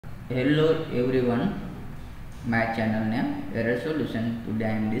Hello everyone, my channel name Error Solution. Today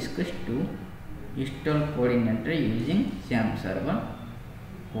I am discussed to install CodeIgniter using XAMPP server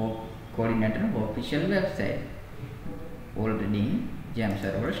for CodeIgniter official website. Already XAMPP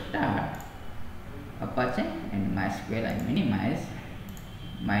server start Apache and MySQL. I minimize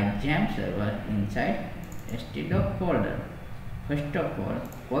my XAMPP server inside htdoc folder. First of all,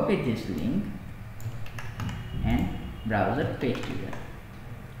 copy this link and browser paste here.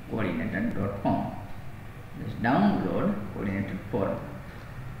 CodeIgniter.com. Just download CodeIgniter folder.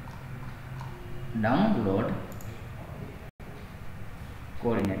 Download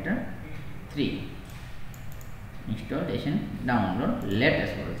CodeIgniter 3. Installation download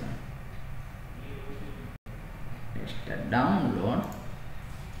latest version. Just download.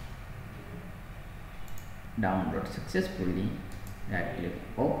 Download successfully. Right click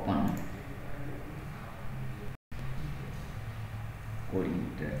open.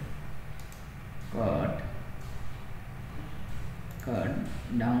 CodeIgniter code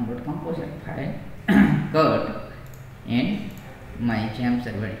download composite file code and my XAMPP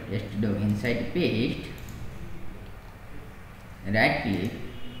server htdoc inside paste. Right click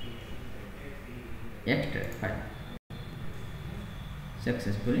extract file.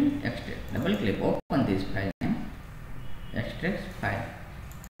 Successfully extract. Double click open this file name. Extract file.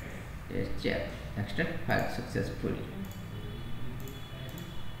 Yes, check. Extract file successfully.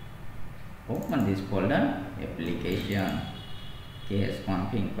 Open this folder. Application, case,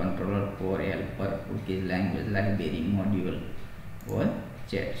 config, controller, core, helper, cookies, language, library, module, or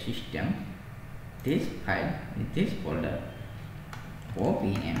chat system. This file with this folder.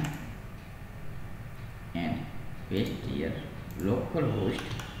 Copy and paste here. Localhost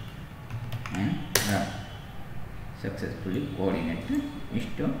and run. Successfully CodeIgniter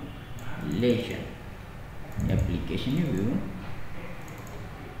installation. Application view.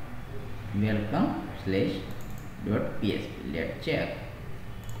 welcome/.php. Let's check.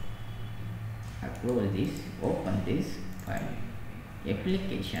 I close this, open this file.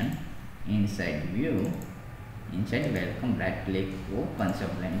 Application, inside view, inside welcome, right click, open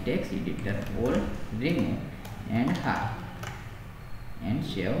Sublime text editor, all remove and hide, and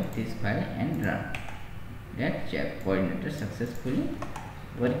save this file and run. Let's check. CodeIgniter successfully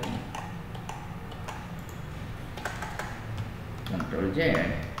working. Ctrl Z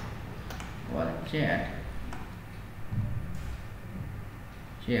or chat,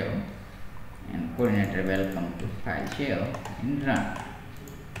 save, and CodeIgniter welcome to file, save and run.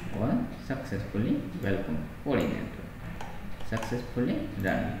 Or successfully welcome CodeIgniter. Successfully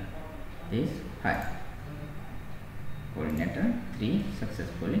run this file. CodeIgniter 3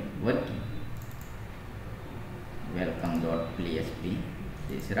 successfully working. Welcome.php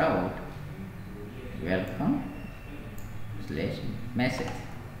this route. Welcome/message.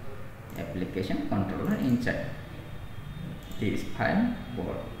 Application controller inside this file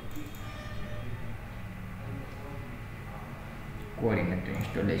code. CodeIgniter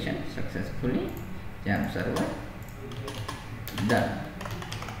installation successfully. XAMPP server done.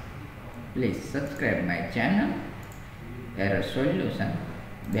 Please subscribe my channel Error Solution.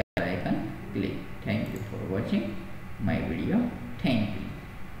 Bell icon click. Thank you for watching my video. Thank you.